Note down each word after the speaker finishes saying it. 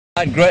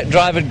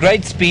drive at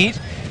great speed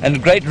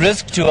and great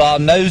risk to our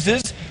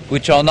noses,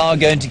 which are now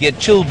going to get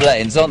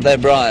chilblains, aren't they,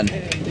 Brian?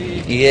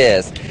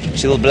 Yes,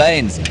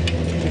 chilblains.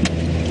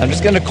 I'm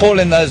just going to call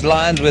in those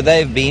lines where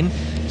they've been.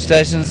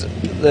 Stations,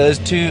 those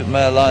two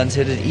male lines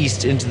headed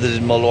east into the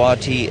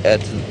Molwati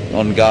at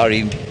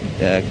Ongari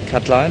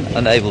cut line,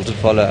 unable to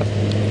follow up.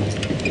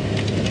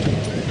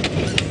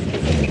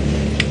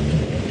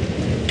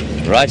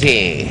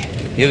 Righty,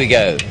 here we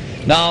go.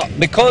 Now,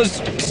 because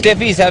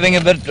Steffi's having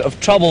a bit of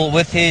trouble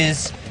with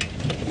his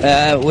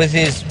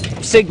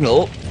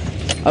signal,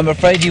 I'm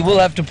afraid you will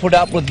have to put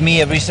up with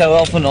me every so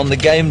often on the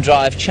Game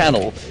Drive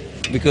channel,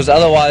 because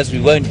otherwise we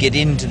won't get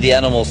into the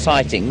animal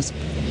sightings,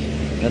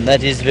 and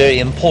that is very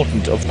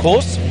important, of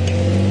course.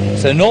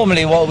 So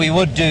normally what we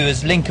would do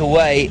is link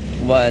away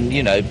when,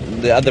 you know,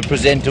 the other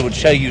presenter would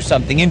show you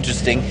something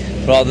interesting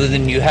rather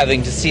than you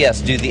having to see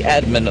us do the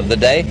admin of the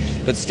day.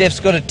 But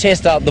Steph's got to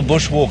test out the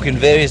bushwalk in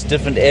various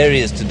different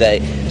areas today,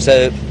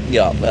 so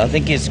yeah, I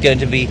think it's going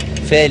to be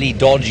fairly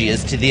dodgy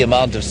as to the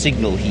amount of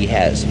signal he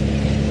has.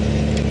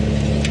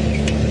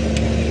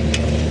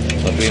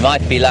 But we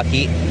might be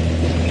lucky.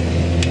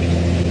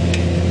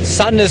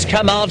 Sun has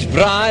come out,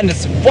 Brian.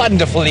 It's a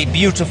wonderfully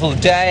beautiful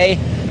day.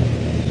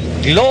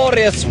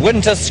 Glorious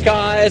winter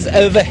skies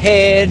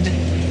overhead.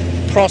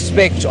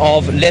 Prospect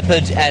of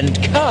leopard and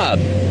cub.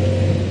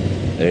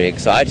 Very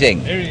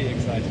exciting. Very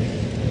exciting.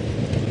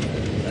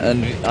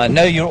 And I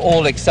know you're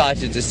all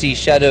excited to see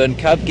Shadow and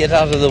Cub. Get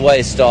out of the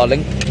way,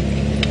 Starling.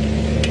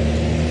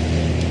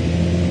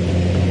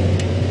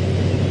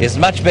 It's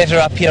much better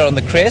up here on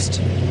the crest.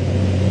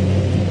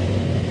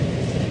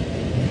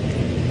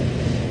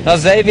 Now,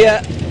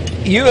 Xavier,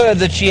 you heard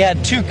that she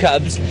had 2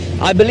 cubs.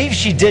 I believe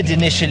she did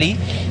initially.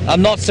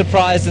 I'm not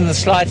surprised in the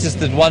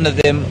slightest that one of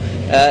them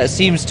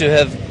seems to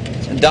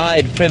have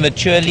died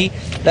prematurely.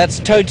 That's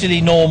totally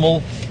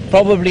normal.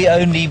 Probably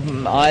only,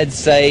 I'd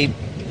say,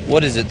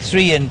 what is it,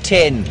 3 in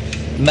 10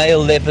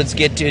 male leopards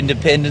get to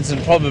independence,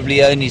 and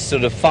probably only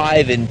sort of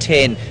 5 in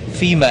 10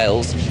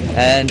 females.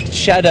 And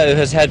Shadow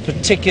has had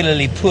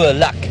particularly poor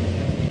luck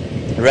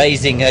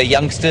raising her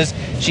youngsters.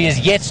 She is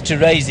yet to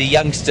raise a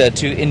youngster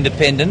to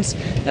independence,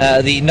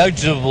 the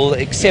notable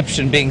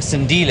exception being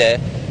Sindile.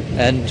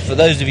 And for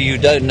those of you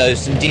who don't know,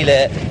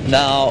 Sindile,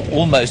 now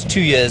almost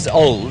 2 years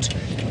old,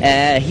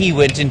 he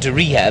went into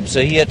rehab,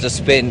 so he had to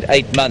spend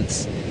 8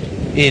 months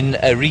in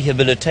a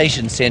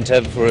rehabilitation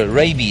center for a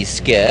rabies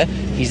scare.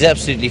 He's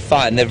absolutely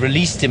fine. They've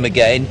released him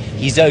again.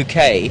 He's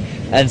okay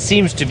and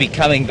seems to be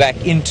coming back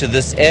into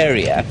this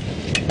area.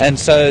 And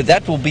so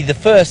that will be the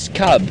first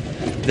cub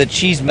that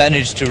she's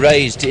managed to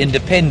raise to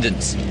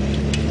independence.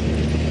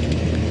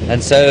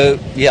 And so,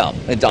 yeah,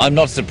 I'm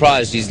not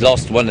surprised she's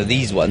lost one of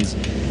these ones.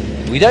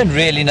 We don't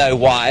really know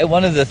why.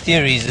 One of the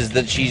theories is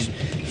that she's,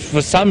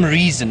 for some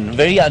reason,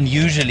 very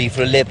unusually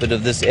for a leopard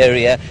of this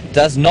area,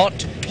 does not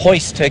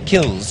hoist her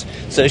kills.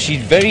 So she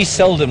very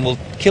seldom will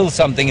kill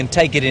something and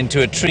take it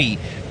into a tree,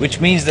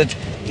 which means that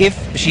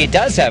if she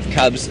does have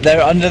cubs,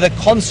 they're under the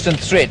constant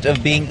threat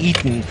of being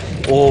eaten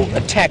or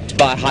attacked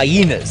by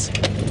hyenas.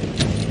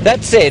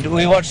 That said,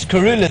 we watched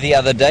Karula the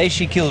other day.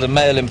 She killed a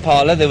male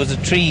impala. There was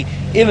a tree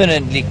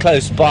imminently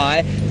close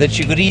by that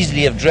she could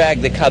easily have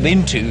dragged the cub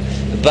into,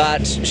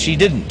 but she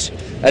didn't.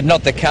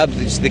 Not the cub,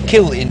 it's the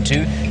kill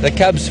into. The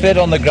cubs fed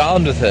on the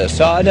ground with her,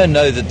 so I don't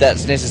know that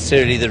that's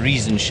necessarily the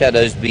reason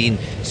Shadow's been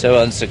so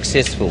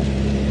unsuccessful.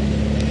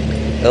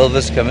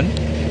 Elvis, come in.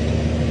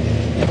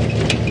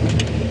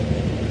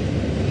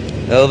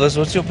 Elvis,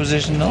 what's your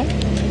position now?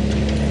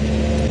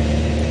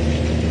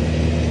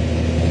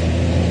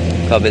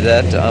 Copy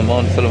that. I'm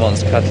on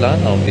Philemon's cut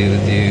line. I'll be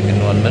with you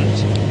in 1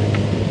 minute.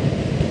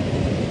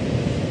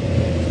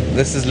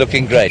 This is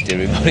looking great,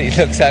 everybody. It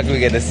looks like we're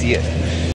going to see it.